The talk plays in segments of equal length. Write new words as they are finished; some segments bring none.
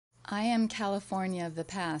I am California of the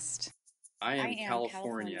past. I I am am California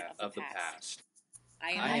California of the of the past. past. I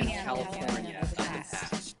I am I am am California California of of the the California of the past.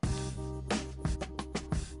 past. past.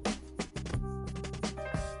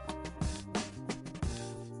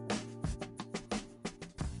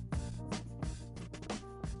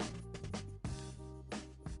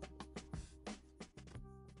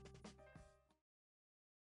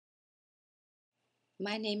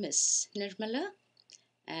 My name is Nirmala,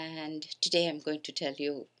 and today I'm going to tell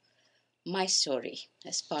you my story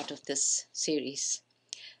as part of this series.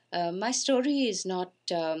 My story is not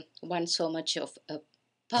one so much of a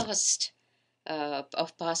past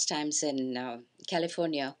of past times in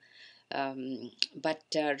California, but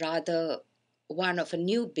rather one of a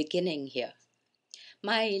new beginning here.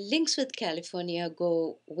 My links with California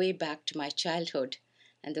go way back to my childhood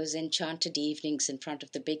and those enchanted evenings in front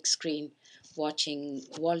of the big screen watching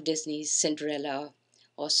Walt Disney's Cinderella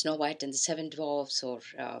or Snow White and the Seven Dwarfs or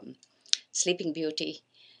Sleeping Beauty.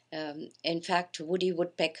 In fact, Woody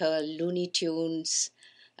Woodpecker, Looney Tunes,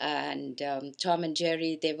 and Tom and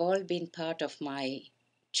Jerry, they've all been part of my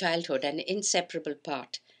childhood, an inseparable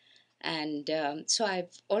part. And so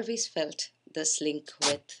I've always felt this link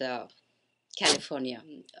with California.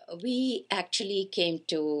 We actually came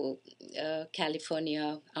to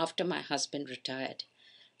California after my husband retired.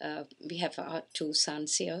 We have our two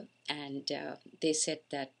sons here, and they said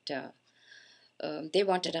that they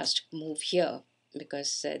wanted us to move here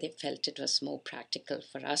because they felt it was more practical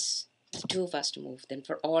for us, the two of us to move, than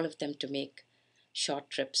for all of them to make short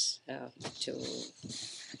trips to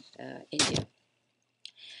India.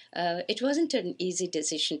 It wasn't an easy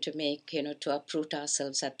decision to make, to uproot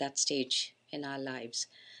ourselves at that stage in our lives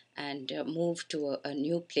and move to a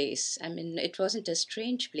new place. I mean, it wasn't a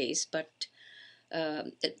strange place, but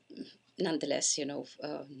it, nonetheless,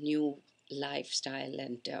 new lifestyle.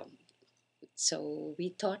 And so we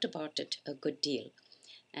thought about it a good deal.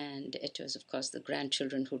 And it was, of course, the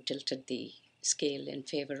grandchildren who tilted the scale in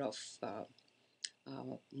favor of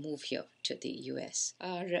move here to the US.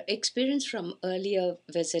 Our experience from earlier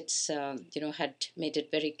visits, had made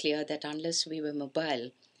it very clear that unless we were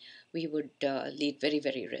mobile, we would lead very,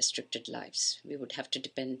 very restricted lives. We would have to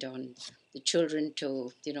depend on the children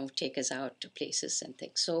to, take us out to places and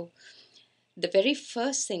things. So the very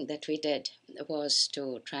first thing that we did was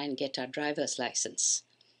to try and get our driver's license.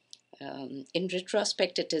 In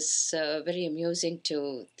retrospect, it is very amusing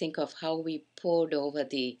to think of how we pored over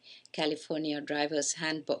the California driver's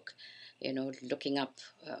handbook, looking up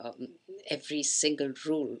every single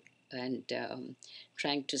rule and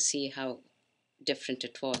trying to see how different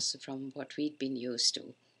it was from what we'd been used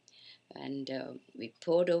to. And we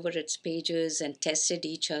pored over its pages and tested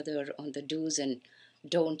each other on the do's and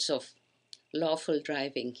don'ts of lawful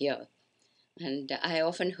driving here. And I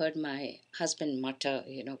often heard my husband mutter,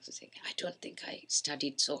 saying, I don't think I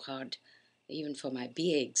studied so hard, even for my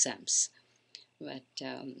BA exams. But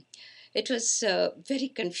it was very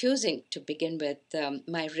confusing to begin with.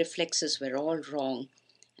 My reflexes were all wrong.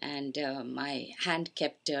 And my hand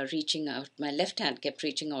kept reaching out, my left hand kept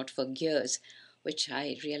reaching out for gears, which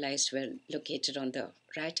I realized were located on the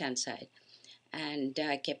right hand side. And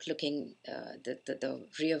I kept looking, the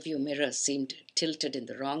rear view mirror seemed tilted in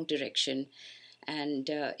the wrong direction. And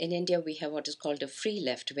in India, we have what is called a free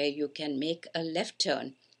left, where you can make a left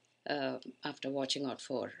turn after watching out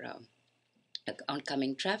for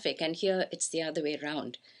oncoming traffic. And here it's the other way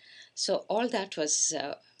around. So all that was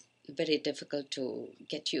very difficult to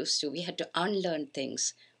get used to. We had to unlearn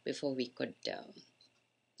things before we could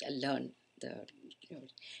learn the.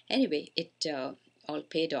 Anyway, it all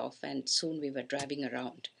paid off, and soon we were driving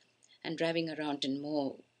around, and driving around in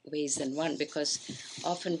more ways than one, because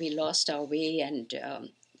often we lost our way and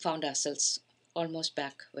found ourselves almost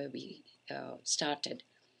back where we started.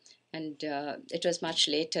 And it was much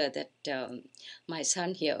later that my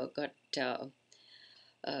son here got,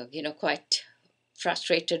 quite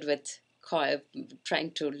frustrated with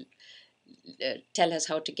trying to tell us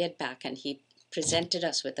how to get back. And he presented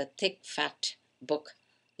us with a thick, fat book,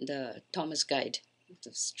 the Thomas Guide,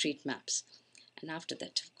 the street maps. And after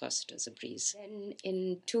that, of course, it was a breeze. Then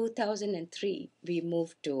in 2003, we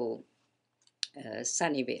moved to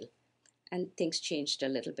Sunnyvale, and things changed a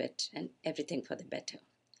little bit, and everything for the better.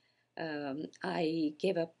 I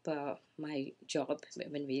gave up my job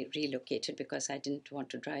when we relocated because I didn't want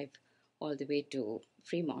to drive all the way to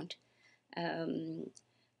Fremont.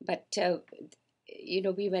 But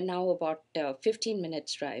we were now about 15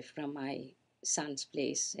 minutes drive from my son's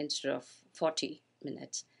place instead of 40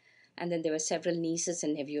 minutes. And then there were several nieces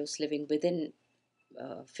and nephews living within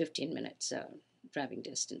 15 minutes driving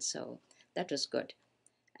distance. So that was good.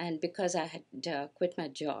 And because I had quit my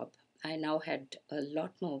job, I now had a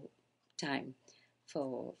lot more time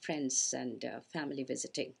for friends and family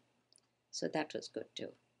visiting. So that was good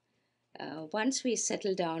too. Once we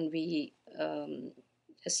settled down, we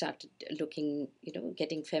started looking,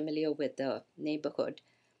 getting familiar with the neighborhood.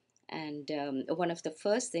 And one of the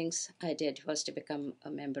first things I did was to become a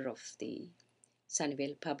member of the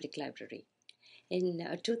Sunnyvale Public Library. In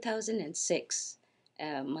 2006,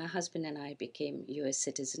 my husband and I became US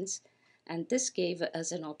citizens, and this gave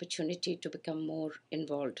us an opportunity to become more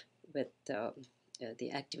involved with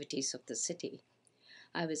the activities of the city.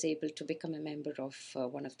 I was able to become a member of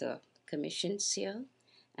one of the commissions here,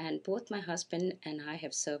 and both my husband and I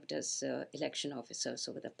have served as election officers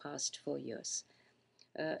over the past 4 years.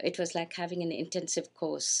 It was like having an intensive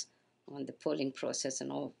course on the polling process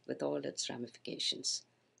and all with all its ramifications.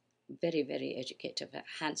 Very, very educative, a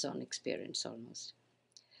hands-on experience almost.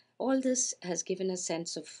 All this has given a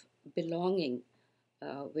sense of belonging,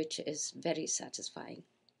 which is very satisfying.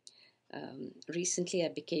 Recently, I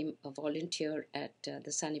became a volunteer at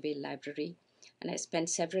the Sunnyvale Library, and I spent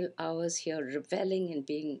several hours here reveling in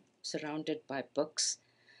being surrounded by books.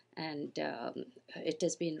 And it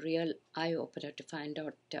has been real eye opener to find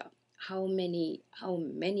out how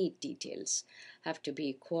many details have to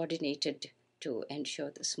be coordinated to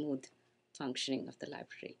ensure the smooth functioning of the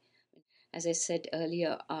library. As I said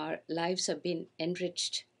earlier, our lives have been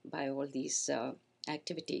enriched by all these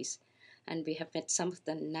activities, and we have met some of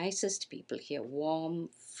the nicest people here, warm,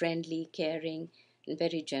 friendly, caring, and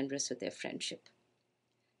very generous with their friendship.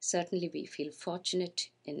 Certainly, we feel fortunate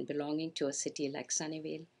in belonging to a city like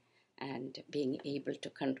Sunnyvale and being able to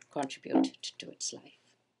contribute to its life.